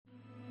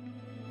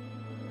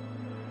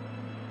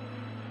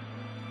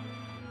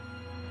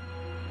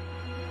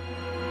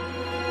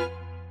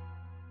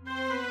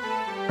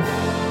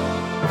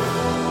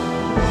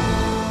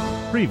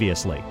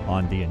Previously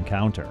on The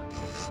Encounter.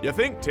 You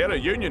think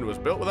Terran Union was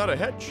built without a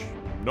hitch?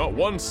 Not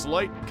one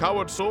slight,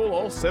 coward soul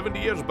all 70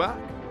 years back?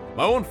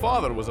 My own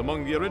father was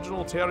among the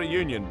original Terran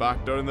Union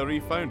back during the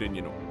refounding,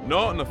 you know.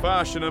 Not in the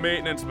fashion of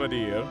maintenance, my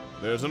dear.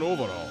 There's an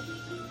overhaul.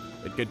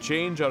 It could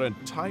change our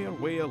entire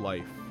way of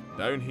life,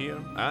 down here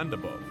and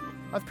above.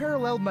 I've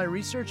paralleled my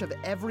research of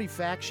every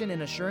faction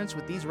in Assurance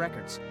with these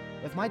records.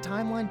 If my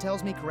timeline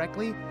tells me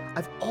correctly,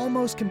 I've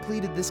almost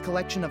completed this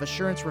collection of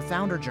Assurance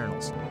Refounder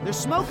journals. There's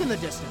smoke in the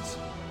distance.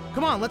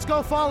 Come on, let's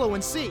go follow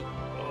and see.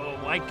 Oh,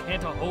 why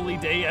can't a holy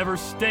day ever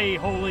stay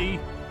holy?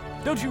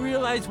 Don't you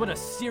realize what a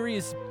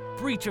serious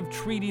breach of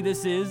treaty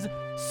this is,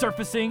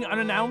 surfacing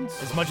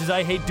unannounced? As much as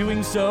I hate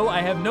doing so,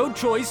 I have no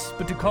choice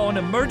but to call an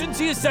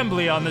emergency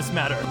assembly on this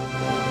matter.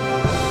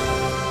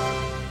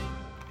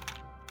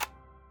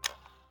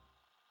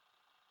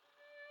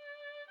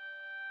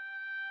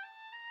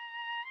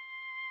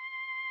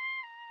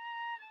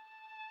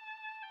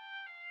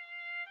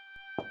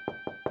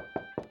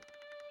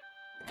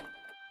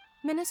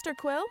 Minister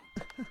Quill?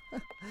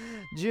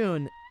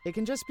 June, it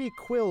can just be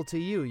Quill to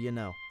you, you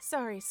know.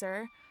 Sorry,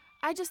 sir.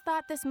 I just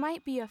thought this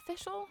might be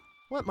official.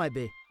 What might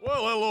be?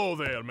 Well, hello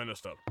there,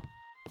 Minister.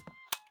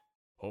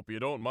 Hope you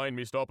don't mind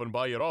me stopping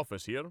by your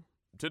office here,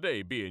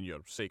 today being your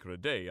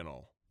sacred day and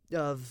all.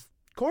 Of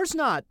course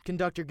not,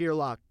 Conductor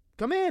Gearlock.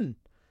 Come in.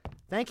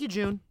 Thank you,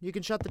 June. You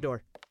can shut the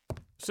door.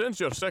 Since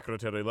your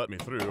secretary let me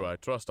through, I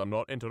trust I'm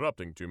not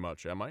interrupting too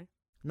much, am I?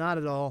 Not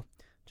at all.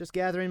 Just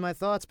gathering my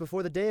thoughts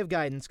before the Day of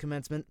Guidance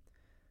commencement.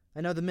 I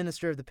know the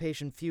Minister of the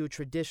Patient Few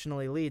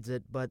traditionally leads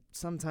it, but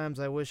sometimes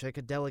I wish I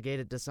could delegate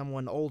it to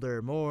someone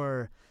older,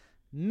 more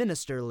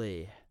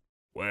ministerly.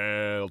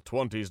 Well,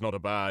 20's not a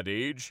bad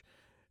age,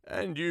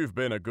 and you've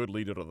been a good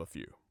leader of the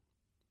few.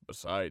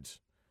 Besides,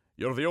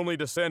 you're the only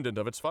descendant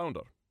of its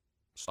founder,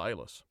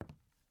 Stylus.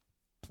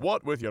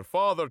 What with your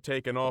father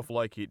taking off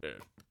like he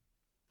did.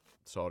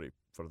 Sorry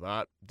for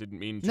that, didn't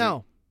mean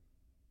to...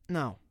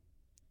 No.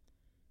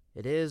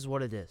 It is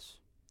what it is.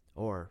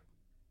 Or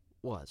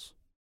was.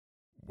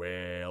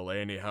 Well,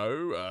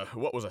 anyhow,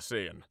 what was I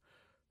saying?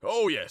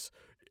 Oh, yes.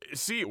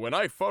 See, when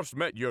I first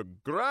met your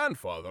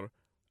grandfather,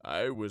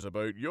 I was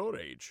about your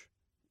age.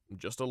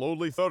 Just a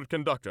lowly third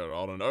conductor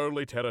on an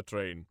early Terra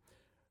train.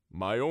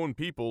 My own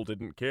people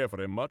didn't care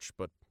for him much,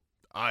 but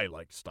I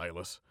liked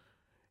Stylus.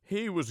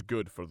 He was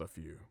good for the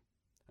few.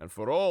 And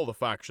for all the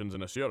factions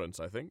in Assurance,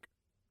 I think.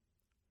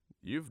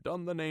 You've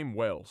done the name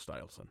well,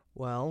 Stylson.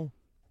 Well,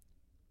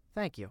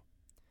 thank you.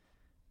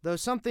 Though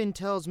something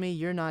tells me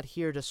you're not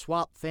here to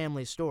swap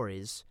family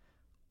stories,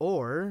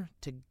 or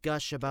to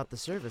gush about the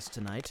service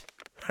tonight.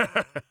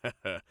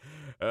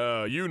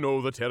 You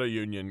know the Terra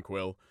Union,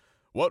 Quill.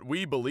 What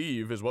we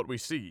believe is what we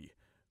see,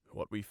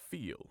 what we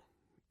feel,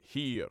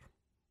 hear,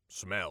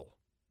 smell.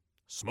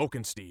 Smoke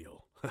and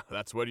steel.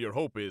 That's where your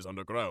hope is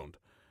underground.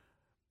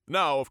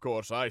 Now, of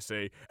course, I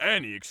say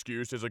any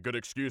excuse is a good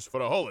excuse for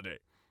a holiday,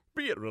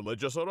 be it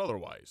religious or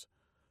otherwise.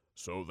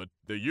 So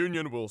the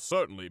Union will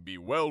certainly be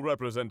well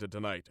represented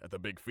tonight at the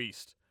big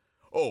feast.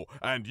 Oh,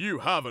 and you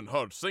haven't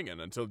heard singing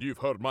until you've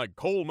heard my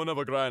Coleman of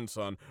a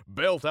grandson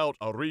belt out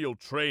a real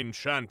train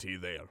shanty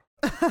there.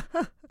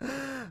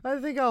 I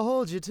think I'll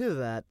hold you to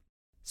that.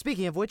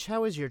 Speaking of which,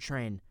 how is your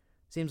train?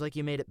 Seems like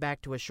you made it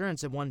back to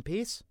Assurance in one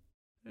piece.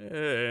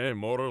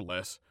 More or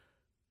less.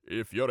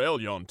 If your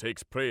Elyon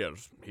takes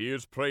prayers,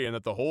 here's praying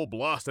that the whole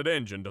blasted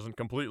engine doesn't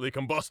completely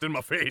combust in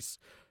my face.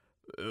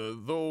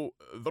 Though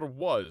there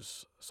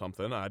was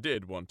something I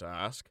did want to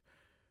ask.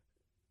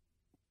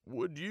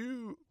 Would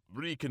you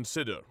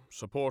reconsider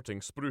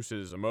supporting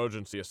Spruce's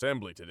emergency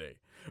assembly today?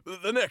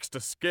 The next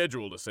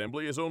scheduled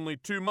assembly is only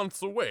 2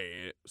 months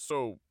away,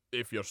 so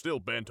if you're still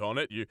bent on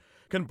it, you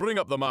can bring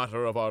up the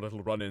matter of our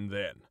little run-in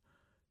then.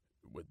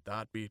 Would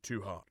that be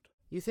too hard?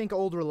 You think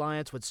Old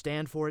Reliance would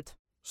stand for it?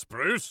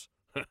 Spruce?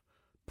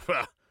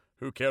 Pah,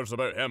 who cares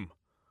about him?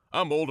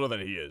 I'm older than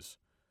he is.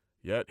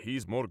 Yet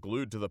he's more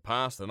glued to the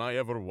past than I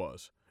ever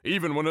was,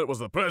 even when it was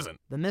the present.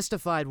 The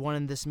mystified one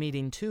in this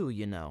meeting too,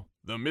 you know.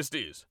 The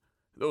Misties?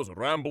 Those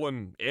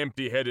rambling,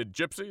 empty-headed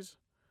gypsies?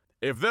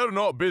 If they're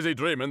not busy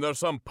dreaming there's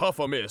some puff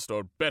of mist,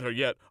 or better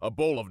yet, a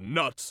bowl of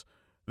nuts,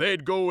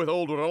 they'd go with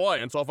Old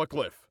Reliance off a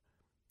cliff.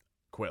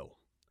 Quill,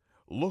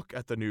 look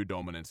at the new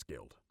Dominance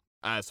Guild.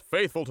 As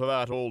faithful to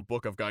that old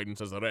book of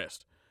guidance as the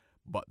rest.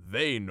 But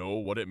they know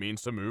what it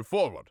means to move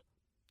forward.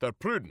 They're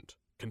prudent,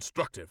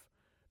 constructive.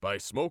 By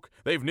smoke,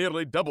 they've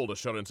nearly doubled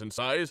Assurance in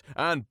size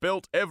and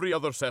built every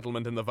other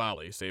settlement in the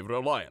valley save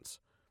Reliance.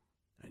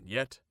 And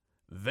yet,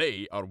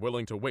 they are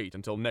willing to wait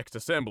until next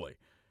assembly,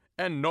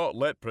 and not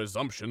let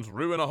presumptions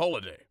ruin a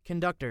holiday.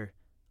 Conductor,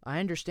 I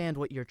understand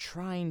what you're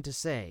trying to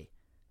say,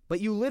 but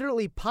you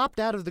literally popped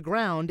out of the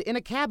ground in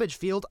a cabbage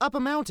field up a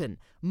mountain,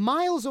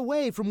 miles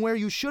away from where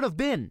you should have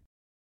been.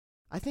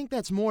 I think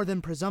that's more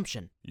than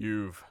presumption.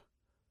 You've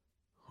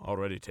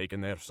already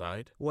taken their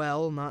side?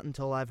 Well, not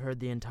until I've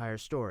heard the entire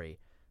story,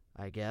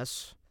 I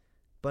guess.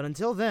 But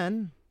until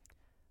then,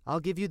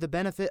 I'll give you the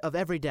benefit of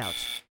every doubt.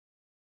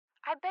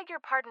 I beg your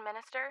pardon,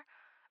 Minister,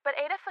 but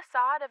Ada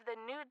Facade of the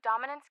new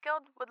Dominance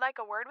Guild would like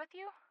a word with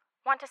you.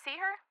 Want to see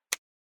her?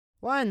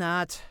 Why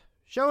not?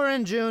 Show her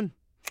in, June.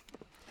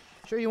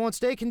 Sure you won't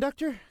stay,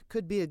 Conductor?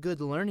 Could be a good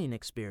learning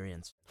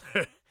experience.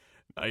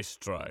 Nice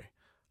try.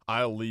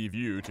 I'll leave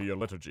you to your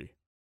liturgy.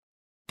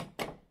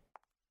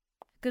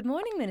 Good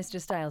morning, Minister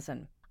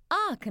Stileson.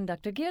 Ah,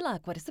 Conductor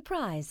Gearlock, what a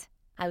surprise.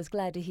 I was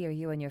glad to hear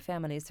you and your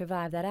family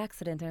survived that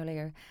accident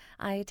earlier.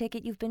 I take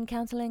it you've been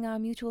counseling our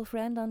mutual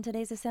friend on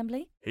today's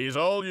assembly? He's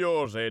all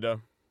yours,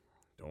 Ada.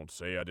 Don't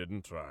say I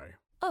didn't try.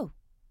 Oh,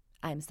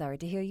 I'm sorry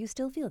to hear you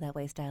still feel that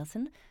way,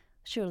 Stileson.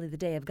 Surely the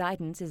day of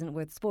guidance isn't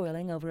worth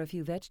spoiling over a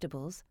few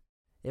vegetables.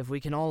 If we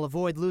can all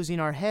avoid losing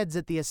our heads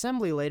at the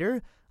assembly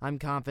later, I'm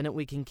confident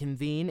we can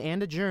convene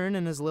and adjourn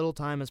in as little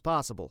time as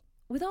possible.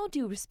 With all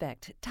due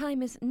respect,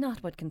 time is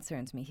not what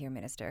concerns me here,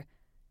 Minister.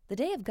 The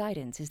Day of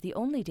Guidance is the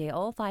only day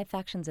all 5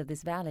 factions of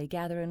this valley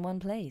gather in one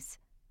place.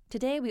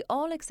 Today we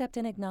all accept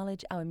and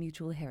acknowledge our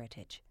mutual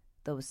heritage.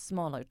 Those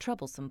smaller,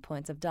 troublesome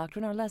points of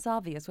doctrine are less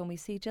obvious when we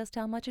see just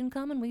how much in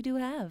common we do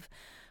have.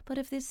 But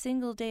if this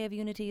single day of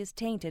unity is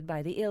tainted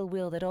by the ill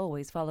will that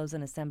always follows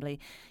an assembly,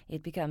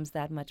 it becomes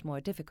that much more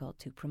difficult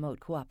to promote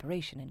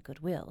cooperation and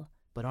goodwill.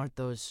 But aren't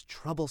those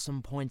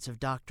troublesome points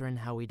of doctrine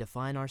how we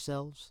define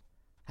ourselves?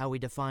 How we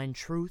define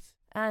truth?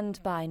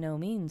 And by no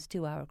means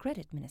to our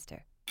credit,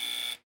 Minister.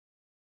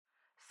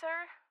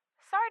 Sir,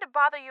 sorry to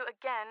bother you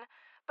again,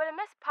 but a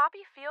Miss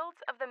Poppy Fields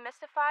of the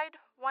Mystified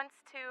wants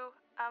to,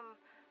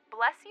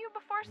 bless you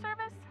before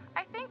service,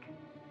 I think?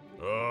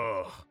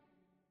 Ugh.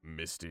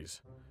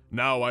 Misties.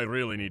 Now I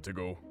really need to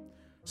go.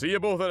 See you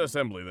both at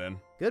assembly, then.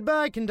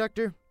 Goodbye,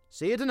 Conductor.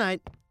 See you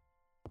tonight.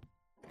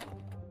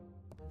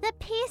 The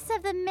peace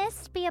of the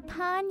mist be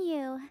upon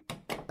you.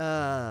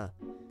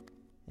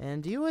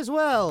 And you as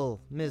well,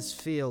 Miss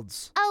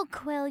Fields. Oh,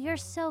 Quill, you're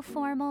so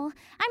formal.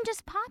 I'm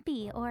just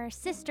Poppy, or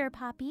Sister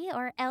Poppy,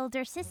 or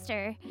Elder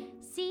Sister.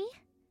 See?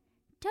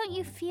 Don't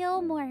you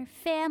feel more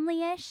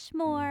family-ish,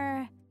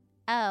 more...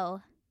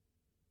 Oh,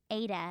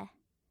 Ada,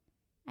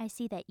 I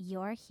see that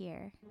you're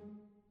here.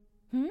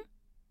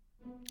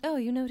 Oh,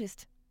 you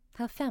noticed.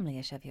 How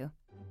family-ish of you.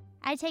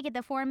 I take it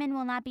the foreman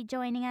will not be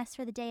joining us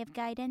for the Day of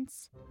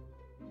Guidance?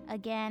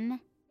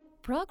 Again?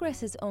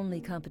 Progress's only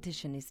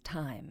competition is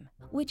time,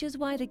 which is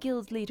why the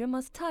guild leader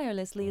must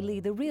tirelessly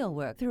lead the real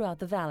work throughout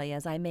the valley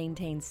as I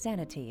maintain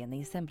sanity in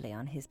the assembly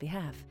on his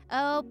behalf.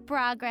 Oh,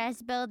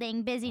 progress,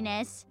 building,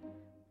 busyness.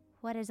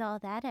 What has all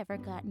that ever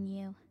gotten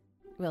you?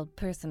 Well,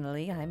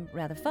 personally, I'm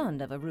rather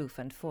fond of a roof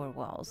and 4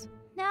 walls.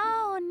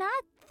 No,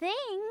 not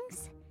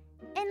things.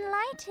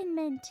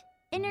 Enlightenment,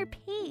 inner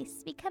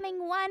peace,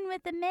 becoming one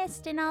with the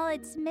mist and all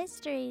its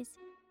mysteries.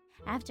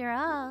 After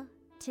all,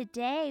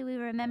 today we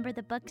remember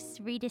the book's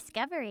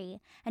rediscovery,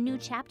 a new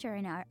chapter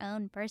in our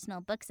own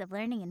personal books of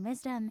learning and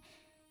wisdom.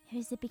 It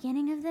was the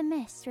beginning of the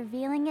mist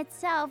revealing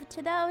itself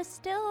to those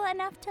still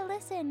enough to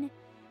listen.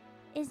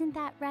 Isn't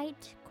that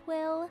right,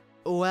 Quill?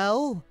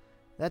 Well,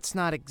 that's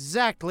not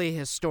exactly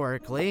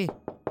historically.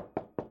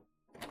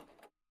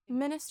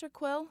 Minister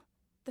Quill,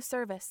 the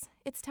service.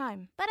 It's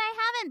time. But I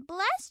haven't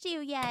blessed you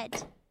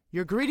yet.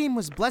 Your greeting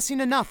was blessing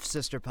enough,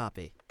 Sister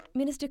Poppy.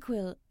 Minister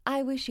Quill,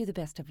 I wish you the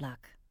best of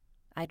luck.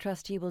 I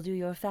trust you will do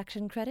your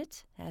faction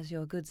credit, as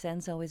your good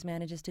sense always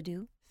manages to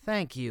do.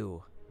 Thank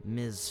you,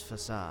 Ms.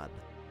 Facade.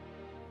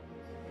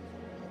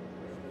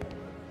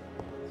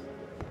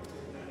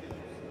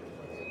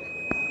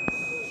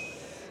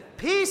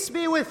 Peace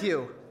be with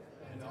you.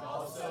 And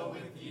also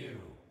with you.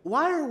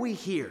 Why are we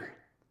here?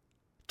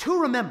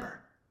 To remember.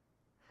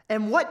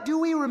 And what do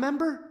we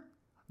remember?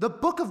 The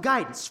Book of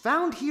Guidance,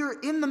 found here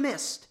in the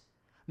mist.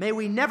 May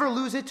we never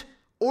lose it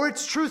or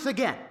its truth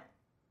again.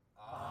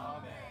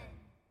 Amen.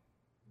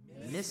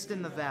 Mist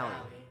in the valley,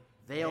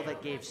 veil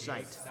that gave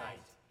sight.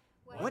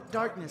 What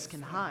darkness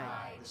can hide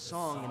the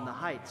song in the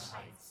heights?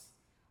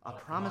 A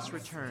promise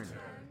returned,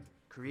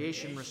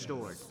 creation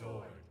restored,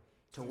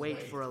 to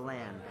wait for a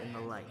land in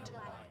the light.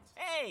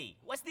 Hey,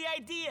 what's the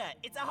idea?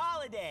 It's a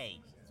holiday.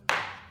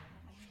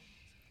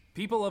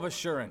 People of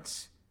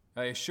Assurance,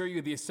 I assure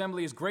you the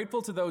Assembly is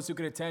grateful to those who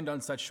could attend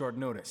on such short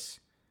notice.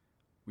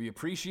 We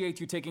appreciate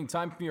you taking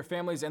time from your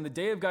families and the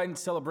Day of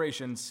Guidance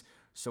celebrations,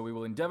 so we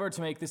will endeavor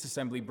to make this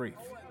assembly brief.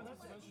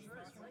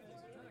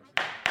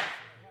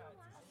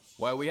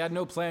 While we had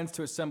no plans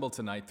to assemble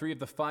tonight, 3 of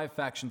the 5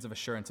 factions of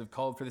Assurance have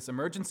called for this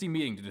emergency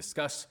meeting to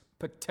discuss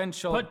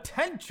potential...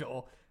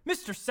 Potential?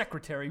 Mr.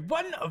 Secretary,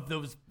 one of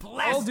those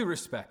All due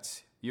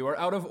respect, you are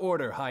out of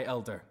order, High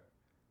Elder.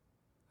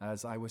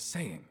 As I was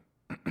saying,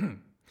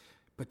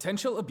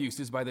 potential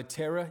abuses by the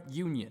Terran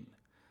Union.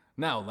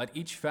 Now, let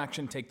each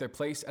faction take their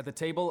place at the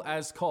table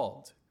as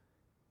called.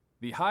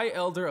 The High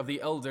Elder of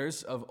the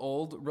Elders of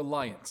Old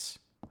Reliance.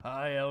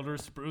 High Elder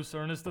Spruce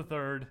Ernest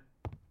III.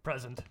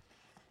 Present.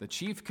 The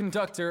Chief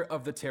Conductor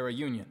of the Terran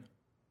Union.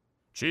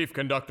 Chief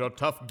Conductor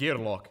Tough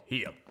Gearlock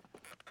here.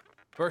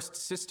 First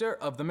Sister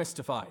of the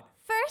Mystified.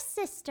 First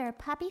Sister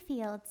Poppy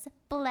Fields,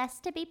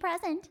 blessed to be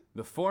present.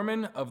 The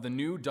Foreman of the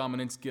New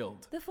Dominance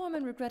Guild. The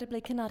foreman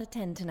regrettably cannot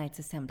attend tonight's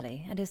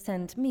assembly and has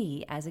sent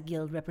me as a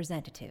guild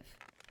representative.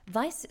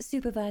 Vice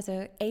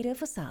Supervisor Ada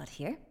Facade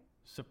here.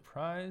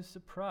 Surprise,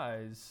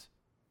 surprise.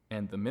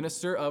 and the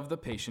Minister of the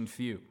Patient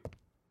Few.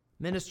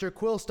 Minister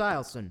Quill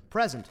Stileson,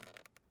 present.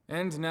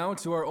 And now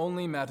to our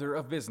only matter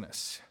of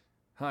business.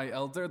 High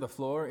Elder, the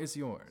floor is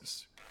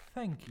yours.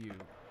 Thank you.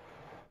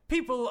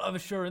 People of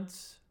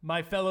Assurance,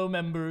 my fellow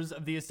members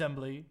of the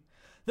Assembly,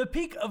 the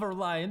Peak of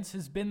Reliance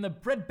has been the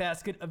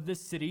breadbasket of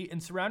this city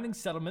and surrounding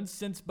settlements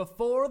since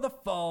before the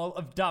fall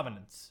of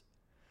dominance.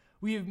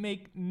 We have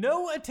made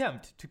no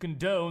attempt to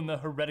condone the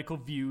heretical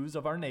views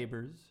of our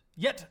neighbors,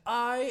 yet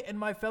I and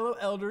my fellow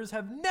elders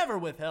have never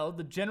withheld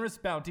the generous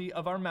bounty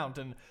of our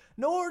mountain,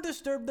 nor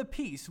disturbed the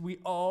peace we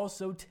all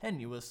so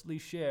tenuously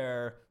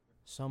share.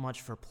 So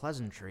much for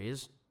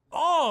pleasantries.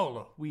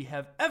 All we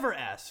have ever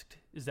asked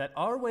is that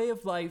our way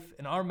of life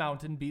and our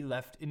mountain be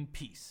left in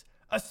peace,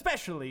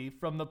 especially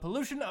from the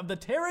pollution of the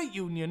Terra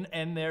Union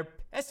and their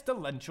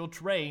pestilential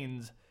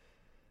trains.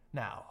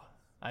 Now,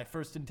 I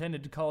first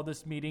intended to call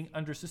this meeting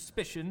under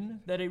suspicion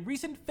that a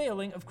recent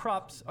failing of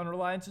crops on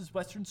Reliance's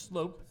western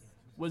slope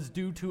was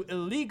due to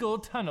illegal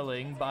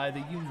tunneling by the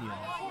Union.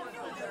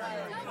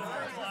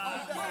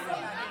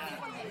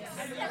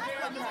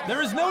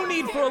 There is no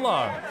need for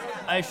alarm.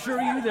 I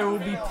assure you there will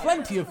be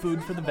plenty of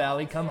food for the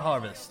valley come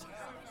harvest.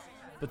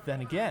 But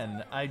then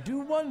again, I do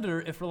wonder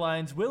if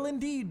Reliance will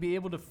indeed be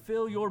able to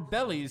fill your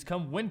bellies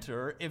come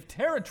winter if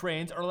Terra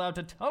trains are allowed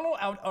to tunnel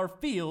out our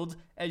fields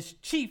as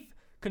Chief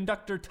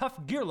Conductor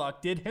Tough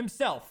Gearlock did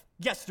himself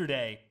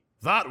yesterday.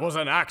 That was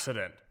an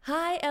accident.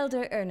 High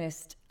Elder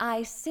Ernest,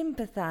 I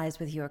sympathize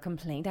with your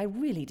complaint, I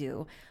really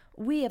do.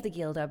 We of the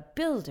Guild are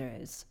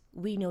builders.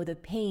 We know the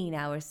pain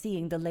our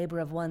seeing the labor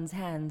of one's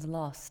hands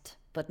lost.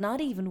 But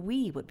not even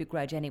we would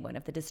begrudge anyone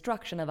if the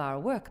destruction of our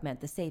work meant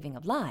the saving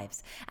of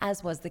lives,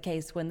 as was the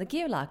case when the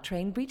Gearlock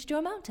train breached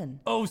your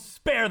mountain. Oh,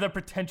 spare the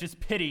pretentious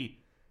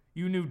pity!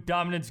 You knew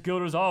Dominance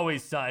Guilders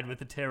always side with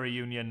the Terra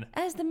Union.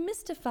 As the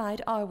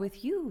mystified are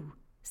with you,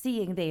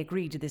 seeing they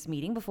agreed to this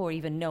meeting before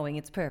even knowing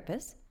its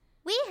purpose.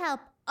 We help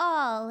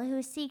all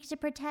who seek to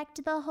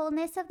protect the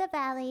wholeness of the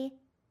valley.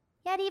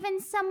 Yet even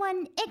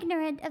someone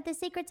ignorant of the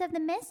secrets of the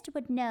mist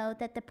would know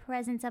that the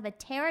presence of a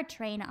Terra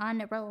train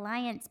on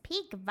Reliance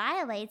Peak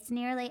violates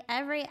nearly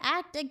every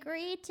act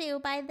agreed to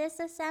by this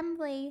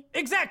assembly.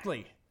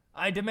 Exactly!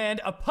 I demand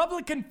a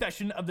public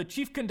confession of the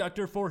Chief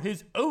Conductor for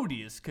his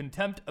odious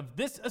contempt of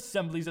this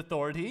assembly's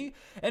authority,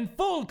 and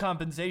full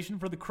compensation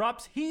for the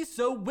crops he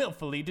so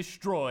willfully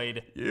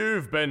destroyed.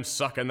 You've been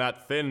sucking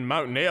that thin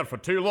mountain air for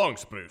too long,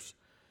 Spruce.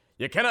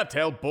 You cannot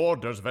tell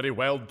borders very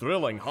well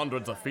drilling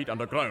hundreds of feet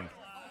underground.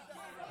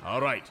 All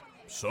right,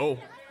 so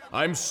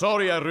I'm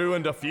sorry I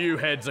ruined a few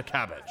heads of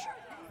cabbage.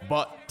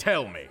 But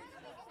tell me,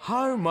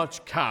 how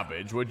much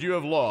cabbage would you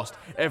have lost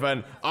if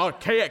an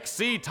archaic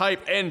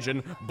C-type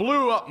engine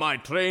blew up my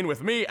train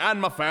with me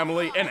and my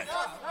family in it?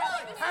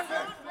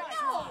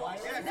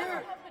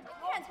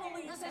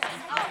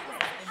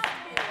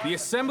 The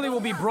assembly will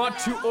be brought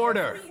to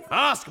order.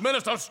 Ask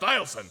Minister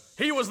Stileson.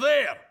 He was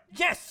there.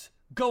 Yes!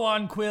 Go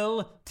on,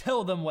 Quill.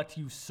 Tell them what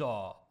you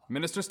saw.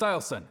 Minister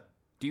Stileson,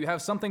 do you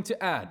have something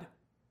to add?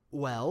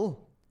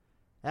 Well,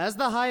 as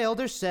the High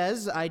Elder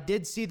says, I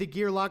did see the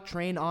Gearlock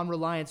train on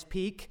Reliance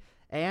Peak,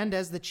 and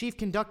as the Chief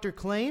Conductor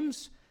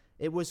claims,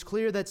 it was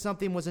clear that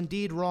something was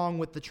indeed wrong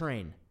with the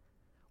train.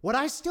 What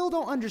I still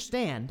don't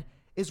understand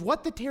is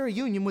what the Terra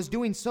Union was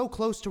doing so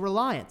close to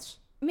Reliance.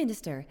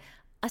 Minister,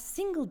 a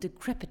single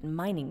decrepit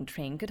mining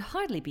train could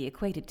hardly be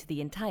equated to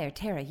the entire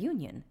Terra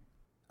Union.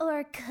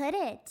 Or could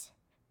it?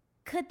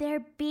 Could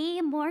there be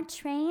more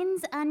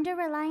trains under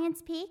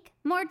Reliance Peak?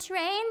 More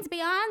trains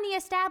beyond the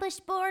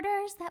established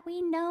borders that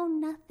we know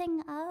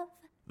nothing of?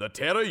 The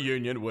Terra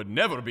Union would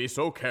never be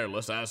so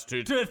careless as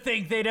to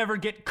think they'd ever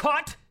get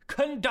caught,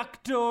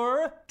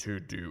 Conductor? To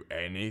do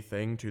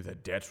anything to the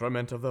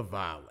detriment of the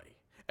valley,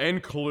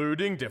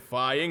 including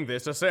defying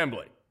this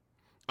assembly.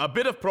 A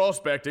bit of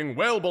prospecting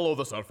well below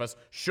the surface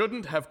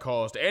shouldn't have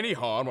caused any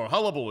harm or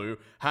hullabaloo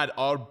had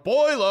our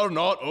boiler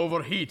not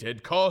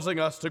overheated, causing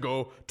us to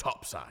go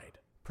topside.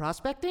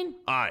 Prospecting?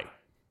 Aye.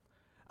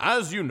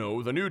 As you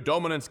know, the new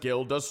Dominance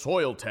Guild does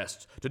soil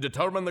tests to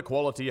determine the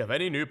quality of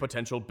any new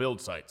potential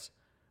build sites.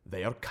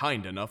 They are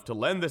kind enough to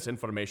lend this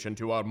information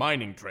to our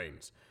mining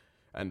trains.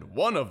 And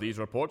one of these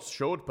reports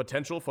showed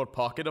potential for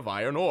pocket of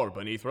iron ore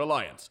beneath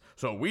Reliance.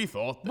 So we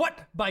thought...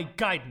 What, by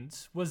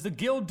guidance, was the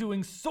guild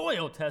doing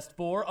soil test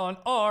for on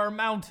our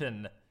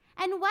mountain?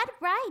 And what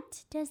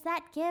right does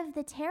that give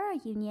the Terra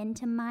Union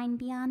to mine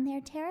beyond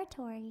their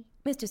territory?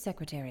 Mr.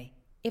 Secretary,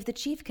 if the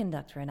Chief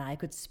Conductor and I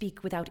could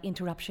speak without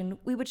interruption,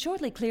 we would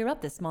shortly clear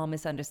up this small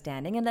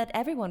misunderstanding and let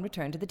everyone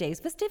return to the day's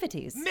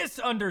festivities.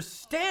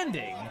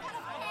 Misunderstanding?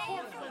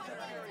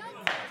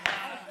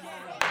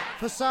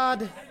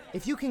 Facade,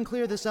 if you can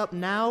clear this up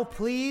now,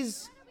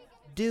 please,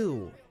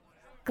 do.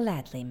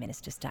 Gladly,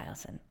 Minister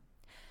Stileson.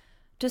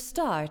 To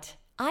start,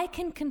 I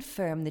can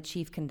confirm the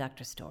Chief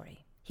Conductor's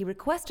story. He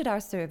requested our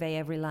survey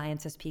of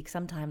Reliance's Peak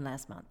sometime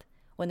last month.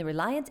 When the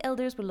Reliance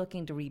Elders were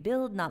looking to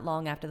rebuild not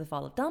long after the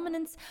fall of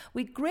Dominance,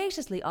 we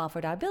graciously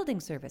offered our building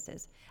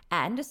services,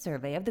 and a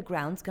survey of the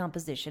ground's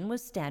composition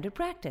was standard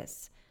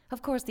practice.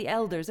 Of course, the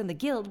elders and the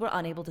guild were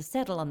unable to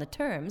settle on the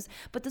terms,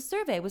 but the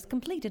survey was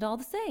completed all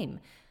the same.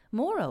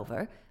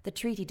 Moreover, the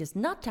treaty does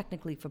not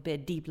technically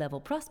forbid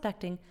deep-level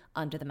prospecting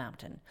under the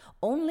mountain,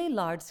 only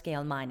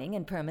large-scale mining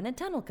and permanent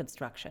tunnel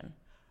construction.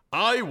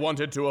 I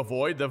wanted to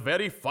avoid the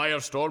very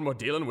firestorm we're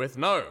dealing with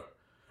now,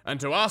 and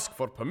to ask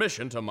for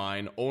permission to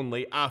mine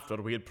only after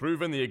we had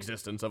proven the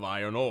existence of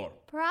iron ore.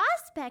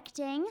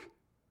 Prospecting?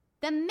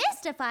 The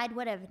Mystified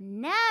would have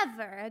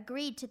never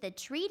agreed to the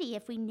treaty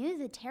if we knew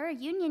the Terra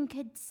Union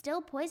could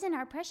still poison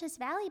our precious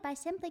valley by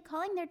simply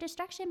calling their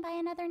destruction by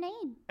another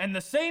name. And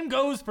the same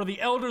goes for the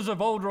Elders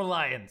of Old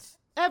Reliance.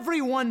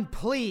 Everyone,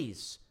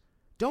 please!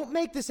 Don't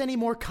make this any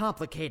more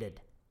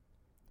complicated.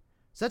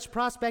 Such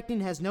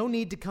prospecting has no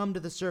need to come to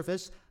the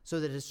surface, so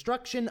the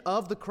destruction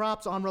of the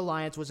crops on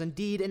Reliance was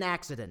indeed an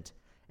accident,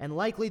 and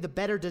likely the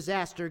better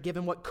disaster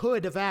given what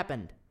could have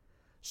happened.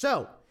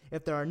 So,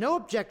 if there are no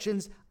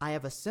objections, I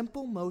have a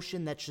simple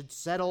motion that should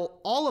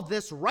settle all of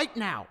this right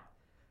now.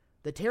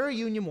 The Terra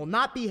Union will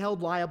not be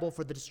held liable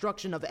for the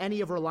destruction of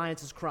any of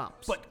Reliance's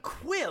crops. But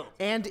Quill!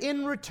 And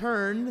in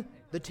return,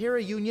 the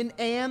Terra Union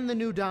and the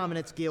New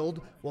Dominance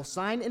Guild will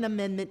sign an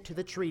amendment to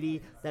the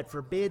treaty that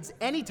forbids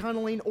any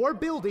tunneling or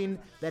building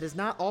that is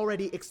not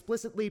already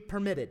explicitly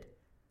permitted.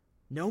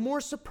 No more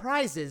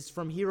surprises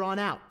from here on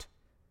out.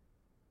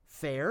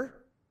 Fair?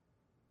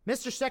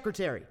 Mr.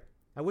 Secretary,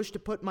 I wish to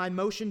put my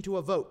motion to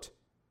a vote.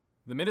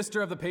 The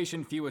Minister of the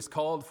Patient Few has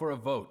called for a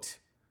vote.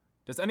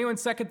 Does anyone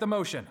second the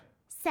motion?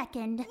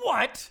 Second.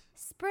 What?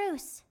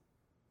 Spruce.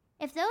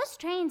 If those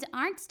trains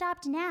aren't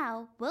stopped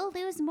now, we'll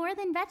lose more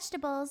than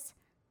vegetables.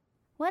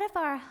 What if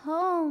our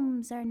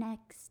homes are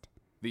next?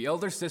 The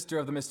elder sister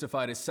of the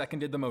Mystified has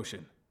seconded the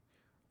motion.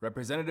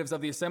 Representatives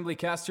of the Assembly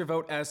cast your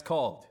vote as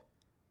called.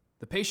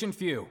 The Patient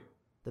Few.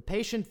 The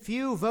Patient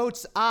Few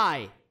votes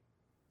aye.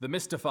 The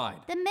Mystified.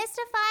 The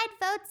Mystified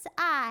votes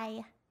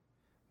aye.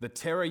 The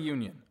Terra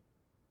Union.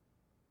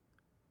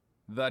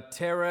 The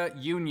Terra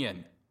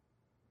Union.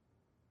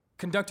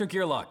 Conductor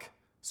Gearlock,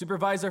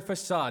 Supervisor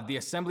Facade, the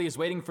Assembly is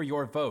waiting for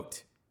your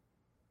vote.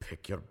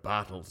 Pick your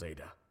battles,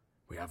 Ada.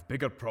 We have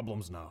bigger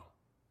problems now.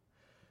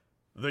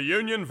 The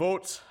Union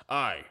votes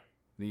aye.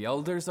 The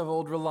Elders of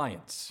Old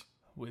Reliance.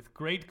 With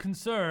great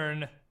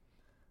concern,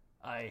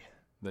 aye.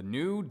 The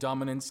New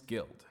Dominance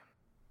Guild.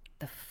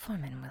 The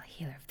foreman will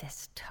hear of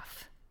this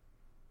stuff.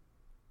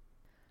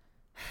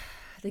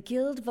 The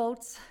guild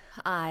votes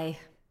aye.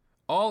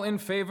 All in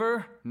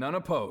favor, none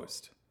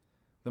opposed.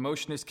 The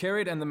motion is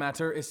carried and the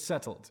matter is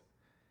settled.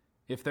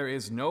 If there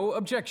is no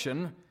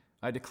objection,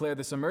 I declare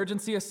this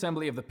emergency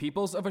assembly of the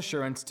Peoples of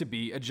Assurance to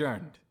be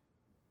adjourned.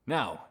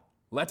 Now,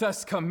 let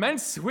us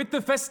commence with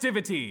the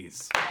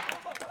festivities.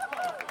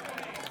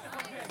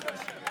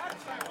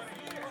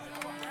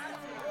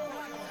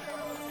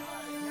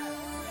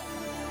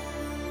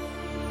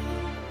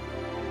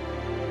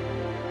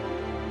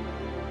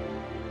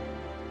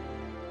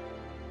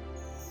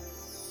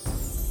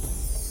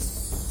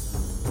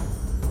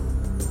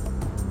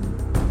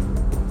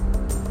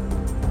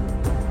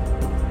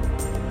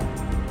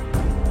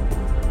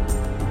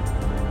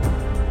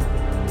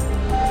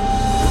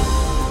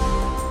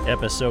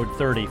 Episode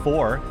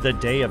 34, The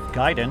Day of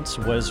Guidance,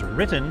 was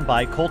written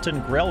by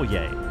Colton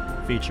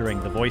Grelier,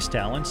 featuring the voice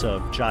talents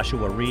of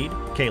Joshua Reed,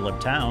 Caleb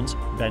Towns,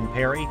 Ben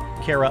Perry,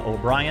 Kara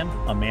O'Brien,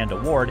 Amanda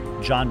Ward,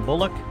 John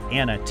Bullock,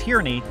 Anna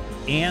Tierney,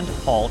 and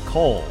Paul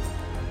Cole.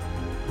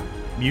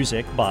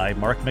 Music by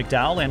Mark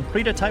McDowell and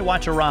Prita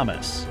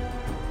Taiwacharamas.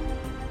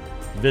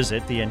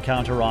 Visit The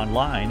Encounter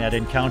online at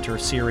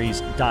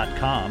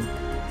encounterseries.com.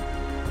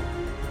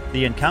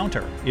 The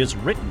Encounter is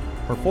written,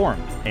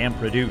 performed, and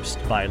produced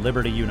by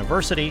Liberty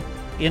University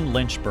in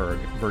Lynchburg,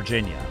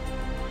 Virginia.